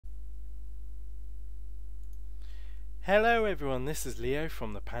Hello everyone, this is Leo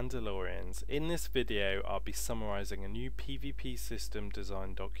from the Pandalorians. In this video I'll be summarising a new PvP system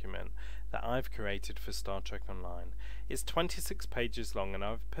design document that I've created for Star Trek Online. It's 26 pages long and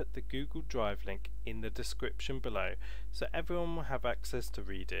I've put the Google Drive link in the description below so everyone will have access to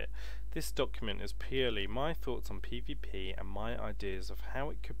read it. This document is purely my thoughts on PvP and my ideas of how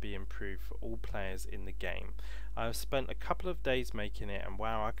it could be improved for all players in the game. I have spent a couple of days making it and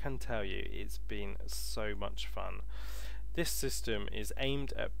wow, I can tell you it's been so much fun. This system is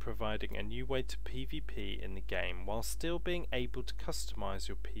aimed at providing a new way to PvP in the game while still being able to customize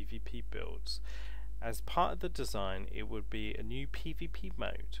your PvP builds. As part of the design, it would be a new PvP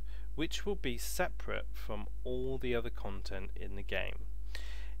mode, which will be separate from all the other content in the game.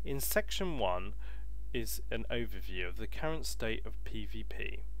 In section 1 is an overview of the current state of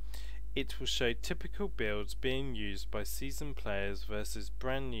PvP. It will show typical builds being used by seasoned players versus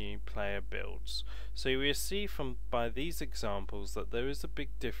brand new player builds. So we'll see by these examples that there is a big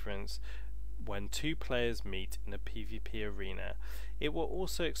difference when two players meet in a PvP arena. It will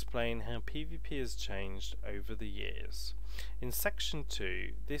also explain how PvP has changed over the years. In section 2,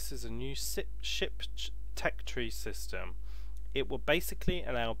 this is a new ship tech tree system. It will basically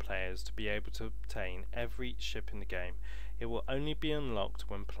allow players to be able to obtain every ship in the game. It will only be unlocked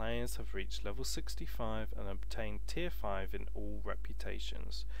when players have reached level 65 and obtained tier 5 in all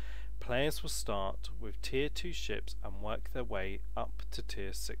reputations. Players will start with tier 2 ships and work their way up to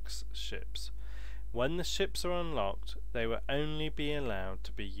tier 6 ships. When the ships are unlocked, they will only be allowed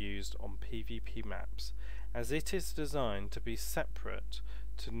to be used on PvP maps, as it is designed to be separate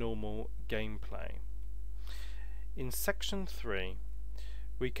to normal gameplay. In section 3,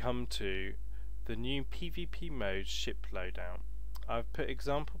 we come to the new PvP mode ship loadout. I've put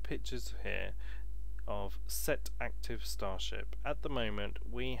example pictures here of set active starship. At the moment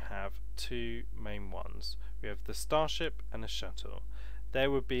we have two main ones. We have the starship and a shuttle. There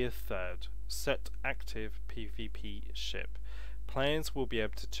would be a third, set active PvP ship. Players will be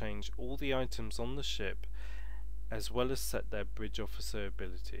able to change all the items on the ship as well as set their bridge officer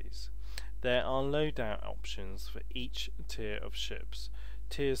abilities. There are loadout options for each tier of ships.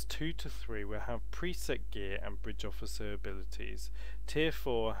 Tiers 2 to 3 will have preset gear and bridge officer abilities. Tier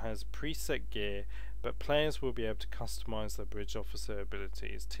 4 has preset gear, but players will be able to customize their bridge officer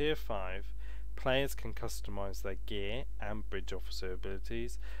abilities. Tier 5, players can customize their gear and bridge officer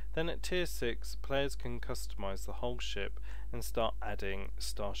abilities. Then at Tier 6, players can customize the whole ship and start adding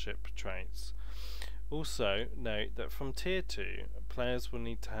starship traits. Also note that from Tier 2, players will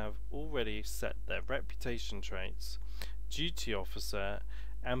need to have already set their reputation traits, duty officer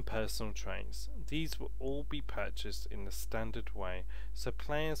and personal traits. These will all be purchased in the standard way, so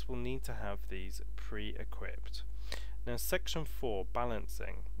players will need to have these pre-equipped. Now section 4,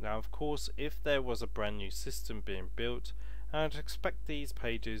 balancing. Now of course if there was a brand new system being built, I would expect these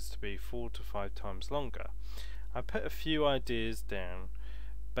pages to be 4 to 5 times longer. I put a few ideas down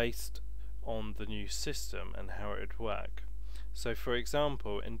based on the new system and how it would work. So for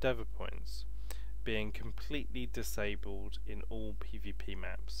example, endeavour points being completely disabled in all PvP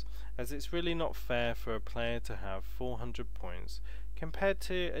maps, as it's really not fair for a player to have 400 points compared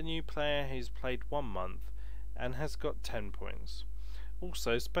to a new player who's played 1 month and has got 10 points.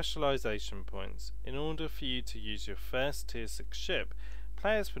 Also specialisation points. In order for you to use your first tier 6 ship,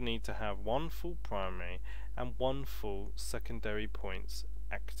 players would need to have 1 full primary and 1 full secondary points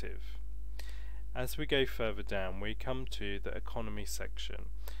active. As we go further down, we come to the economy section.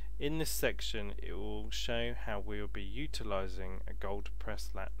 In this section it will show how we will be utilising a gold press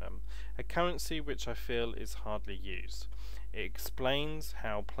latinum, a currency which I feel is hardly used. It explains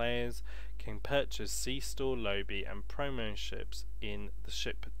how players can purchase C-Store lobby and promo ships in the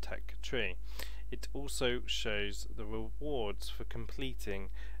ship tech tree. It also shows the rewards for completing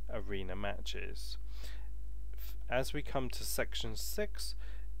arena matches. As we come to section 6,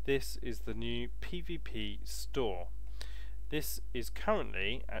 this is the new PvP store. This is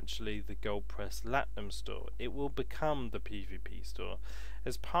currently actually the Gold Press Latinum store. It will become the PvP store.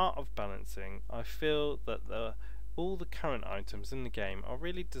 As part of balancing, I feel that all the current items in the game are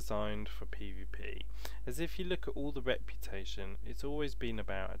really designed for PvP. As if you look at all the reputation, it's always been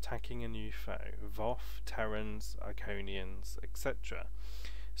about attacking a new foe, Voth, Terrans, Iconians, etc.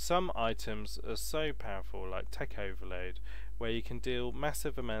 Some items are so powerful like Tech Overload, where you can deal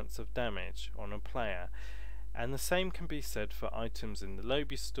massive amounts of damage on a player, and the same can be said for items in the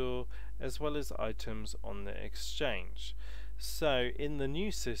lobby store as well as items on the exchange. So in the new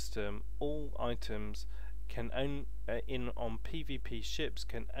system, all items on PvP ships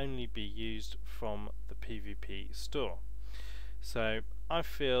can only be used from the PvP store. So I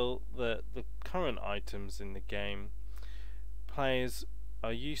feel that the current items in the game players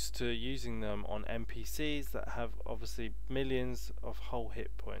are used to using them on NPCs that have obviously millions of whole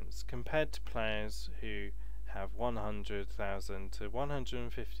hit points, compared to players who have 100,000 to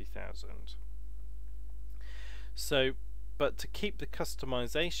 150,000. So, but to keep the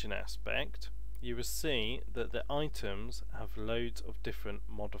customization aspect, you will see that the items have loads of different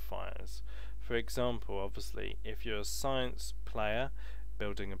modifiers. For example, obviously, if you're a science player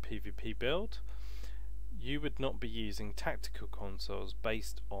building a PvP build, you would not be using tactical consoles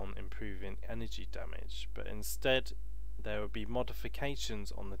based on improving energy damage, but instead there would be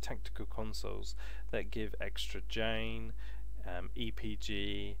modifications on the tactical consoles that give extra Jane,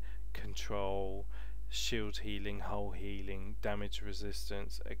 EPG, control, shield healing, hull healing, damage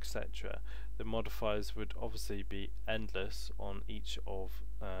resistance, etc. The modifiers would obviously be endless on each of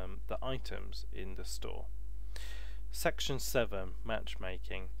the items in the store. Section 7,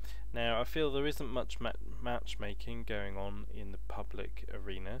 matchmaking. Now I feel there isn't much matchmaking going on in the public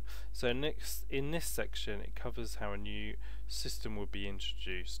arena, so in this section it covers how a new system will be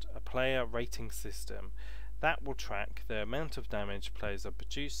introduced, a player rating system that will track the amount of damage players are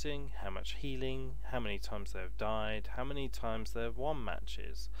producing, how much healing, how many times they have died, how many times they have won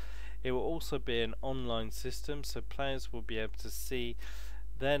matches. It will also be an online system, so players will be able to see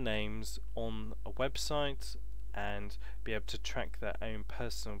their names on a website and be able to track their own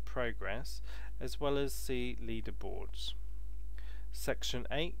personal progress, as well as see leaderboards. Section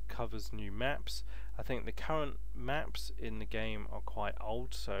 8 covers new maps. I think the current maps in the game are quite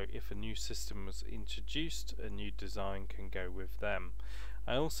old, so if a new system was introduced, a new design can go with them.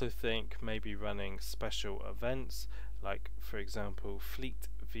 I also think maybe running special events, like for example Fleet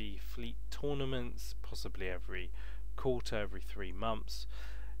v Fleet tournaments, possibly every quarter, every 3 months,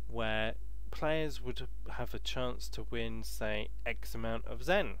 where players would have a chance to win, say, X amount of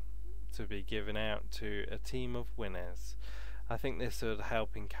Zen to be given out to a team of winners. I think this would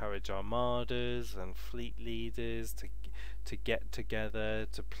help encourage armadas and fleet leaders to get together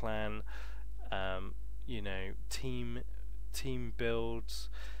to plan, team builds.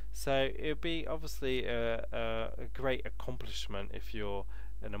 So it would be obviously a great accomplishment if you're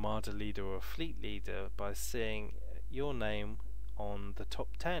an armada leader or a fleet leader by seeing your name on the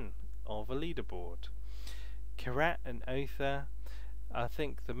top 10 of a leaderboard. Karat and Otha, I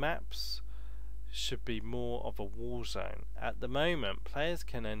think the maps should be more of a war zone. At the moment, players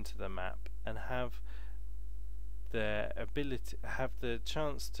can enter the map and have the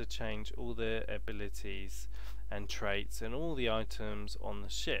chance to change all their abilities and traits and all the items on the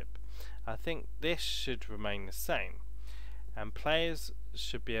ship. I think this should remain the same, and players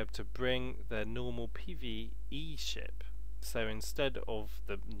should be able to bring their normal PvE ship. So instead of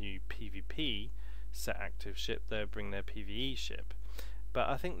the new PvP set active ship, they'll bring their PvE ship. But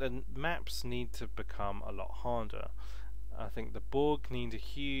I think the maps need to become a lot harder. I think the Borg need a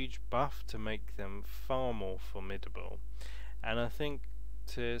huge buff to make them far more formidable. And I think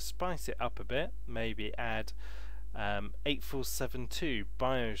to spice it up a bit, maybe add 8472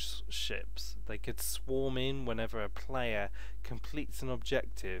 bioships. They could swarm in whenever a player completes an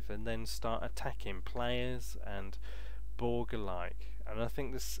objective and then start attacking players and Borg alike. And I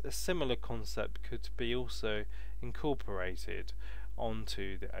think a similar concept could be also incorporated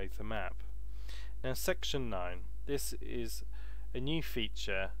onto the Otha map. Now section 9, this is a new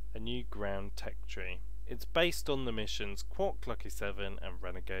feature, a new ground tech tree. It's based on the missions Quark Lucky 7 and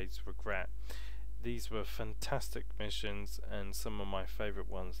Renegade's Regret. These were fantastic missions and some of my favourite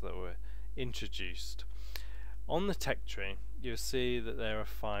ones that were introduced. On the tech tree you'll see that there are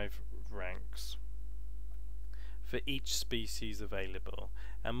 5 ranks for each species available,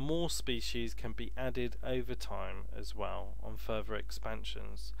 and more species can be added over time as well on further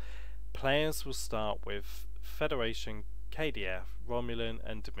expansions. Players will start with Federation, KDF, Romulan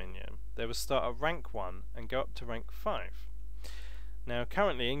and Dominion. They will start at rank 1 and go up to rank 5. Now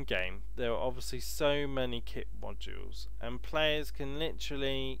currently in game there are obviously so many kit modules and players can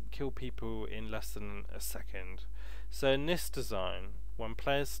literally kill people in less than a second. So in this design, when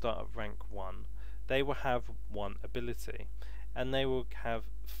players start at rank 1, they will have 1 ability, and they will have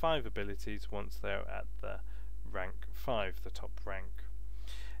 5 abilities once they're at the rank 5, the top rank.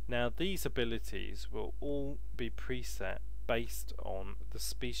 Now these abilities will all be preset based on the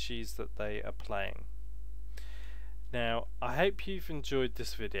species that they are playing. Now I hope you've enjoyed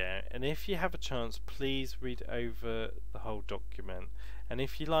this video, and if you have a chance please read over the whole document, and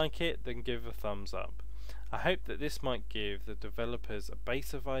if you like it then give a thumbs up. I hope that this might give the developers a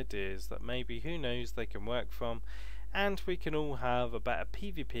base of ideas that maybe, who knows, they can work from, and we can all have a better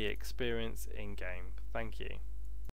PvP experience in game. Thank you.